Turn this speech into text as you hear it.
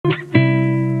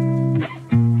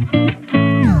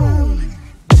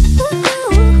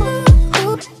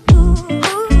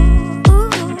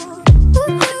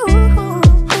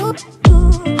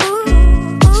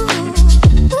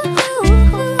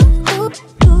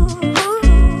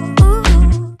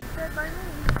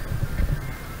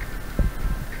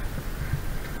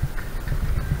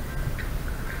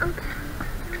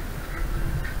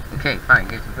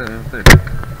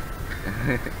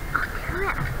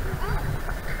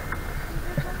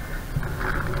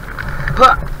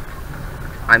Huh!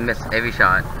 I missed every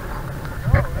shot.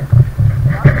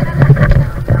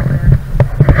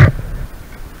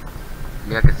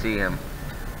 Yeah, I can see him.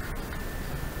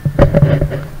 I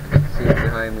can see him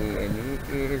behind me, and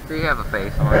does he have a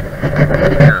face on?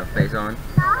 Yeah, face on.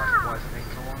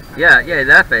 Yeah,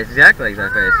 that face, exactly like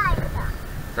that face.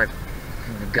 It's like,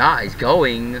 the guy's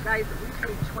going. Guys, we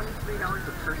paid $23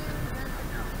 a person.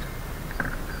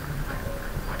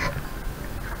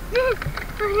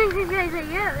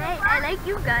 I like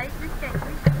you guys. You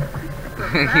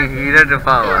don't have to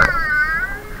follow us.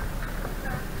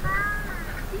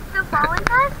 You still following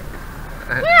us?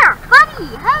 Here,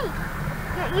 buddy, hey!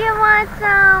 You want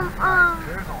some,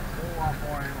 There's a whole lot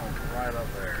more animals right up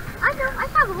there. I know, I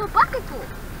have a whole bucket full.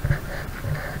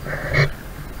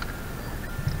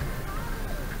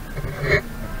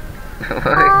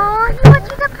 Oh, he wants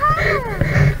you to pet him.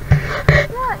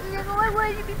 Yeah, you know, I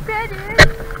want you to be petted.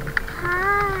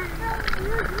 Hi.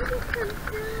 You're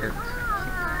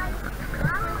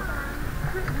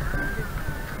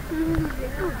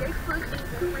so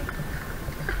cute.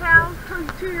 Cow,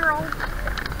 2-year-old.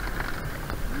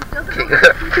 Okay.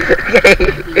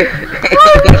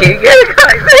 You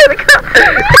gotta go.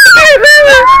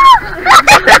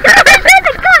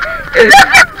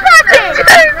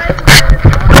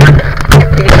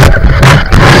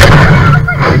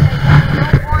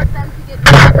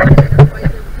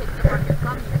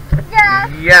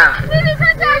 Yeah. Maybe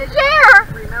come down here.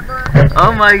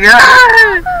 Oh my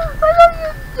god. What have you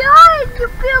done, you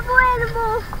beautiful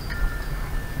animal?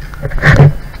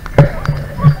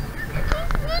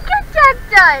 He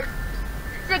attacked us.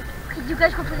 Like, you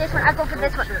guys go for this one, I go for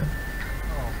this one.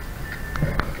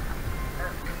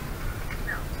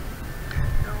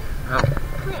 Oh.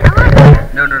 Wait, I want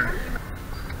to. No.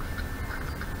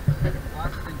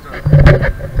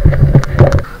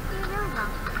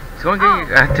 It's going to get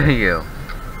you after you.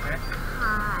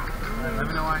 Hi. Let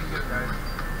me know when I can get it, guys.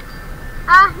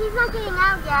 He's not getting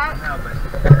out yet. No, but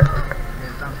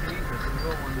it's done for you, because we go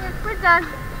one Yes, we're done.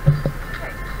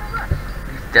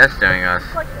 He's death staring us.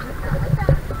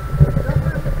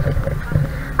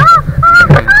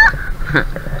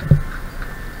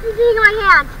 He's eating my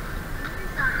hand.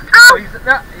 Oh, Oh! he's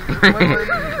not.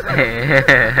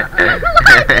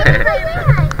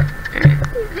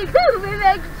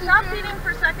 Stop feeding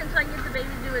for seconds so I can get the baby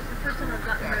to do it. The person has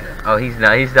gotten rid of it. Oh, he's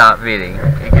not feeding.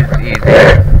 He's You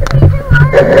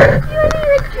didn't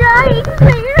even try to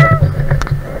figure out.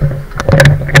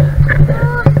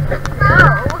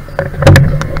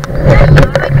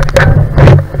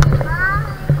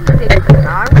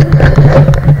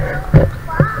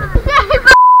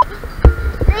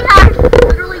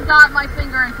 Literally got my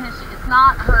finger and pinched it. It's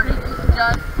not hurting. It's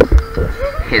just.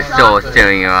 His soul is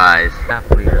staring in your eyes.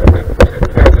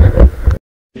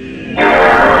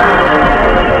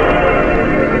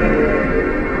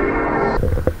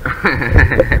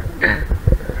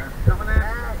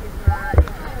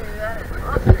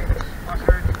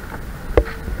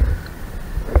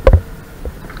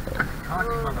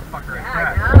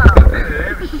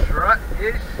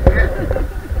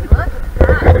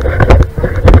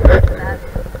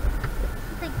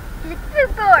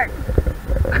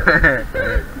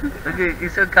 Look at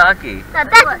he's so cocky. Now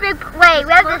that's big. Wait,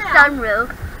 we have the sunroof.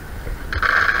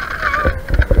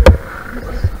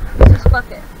 This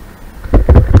bucket.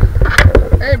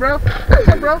 Hey, bro.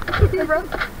 Hey, bro. Hey, bro.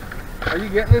 Are you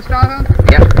getting this, Jonathan?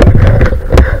 Yep.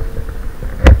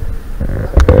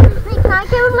 Wait, can I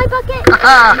get with my bucket?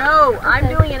 No, I'm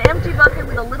doing an empty bucket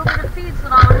with a little bit of feed so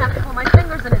that I don't have to put my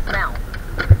fingers in his mouth.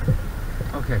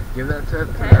 Okay, give that to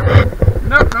Okay.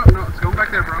 No, it's going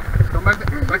back there, bro. It's going back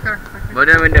there. Back there. Go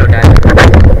down the window, Dad.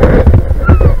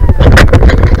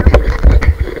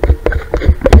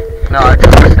 No, I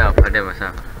did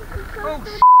myself. Oh,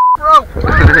 bro.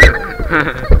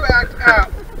 Back out.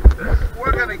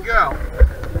 We're gonna go.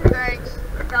 Thanks.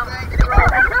 Thanks, bro.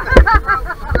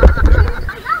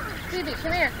 Phoebe,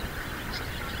 come here.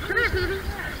 Come here, Phoebe.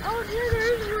 Oh, here,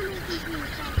 there is one in Phoebe.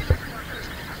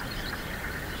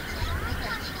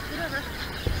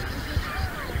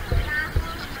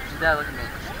 Dad, look at me.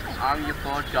 I'm your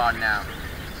bodyguard now.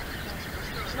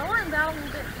 Lower him down a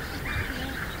little bit.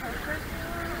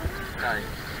 Got it.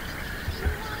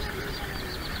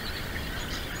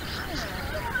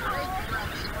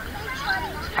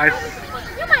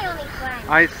 You're my only friend.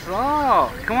 I saw.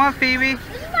 Come on, Phoebe.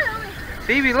 This is my only friend.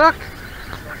 Phoebe, look.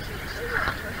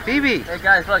 Phoebe. Hey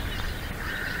guys, look.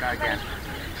 Try again.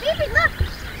 Phoebe, look.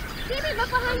 Phoebe, look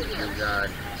behind you. Oh god.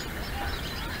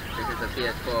 This is a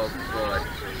PS4 board.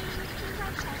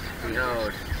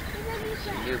 Behold.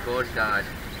 The new board guard.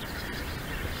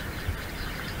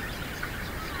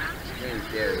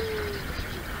 There.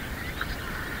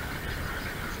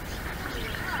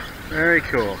 Very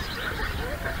cool.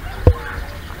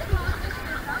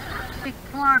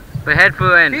 Come on. But head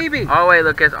full in. Phoebe. All the way,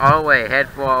 Lucas. All the way. Head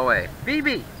full all the way.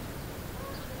 Phoebe.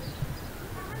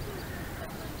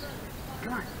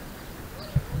 Come on.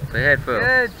 But head full.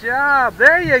 Good job.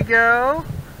 There you go.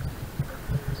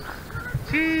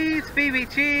 Cheese, Phoebe,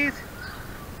 cheese.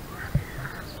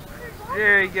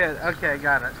 Very good. Okay,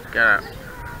 got it. Got it.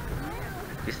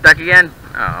 You stuck again?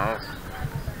 Oh.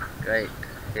 Great.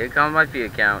 Here comes my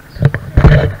feet count.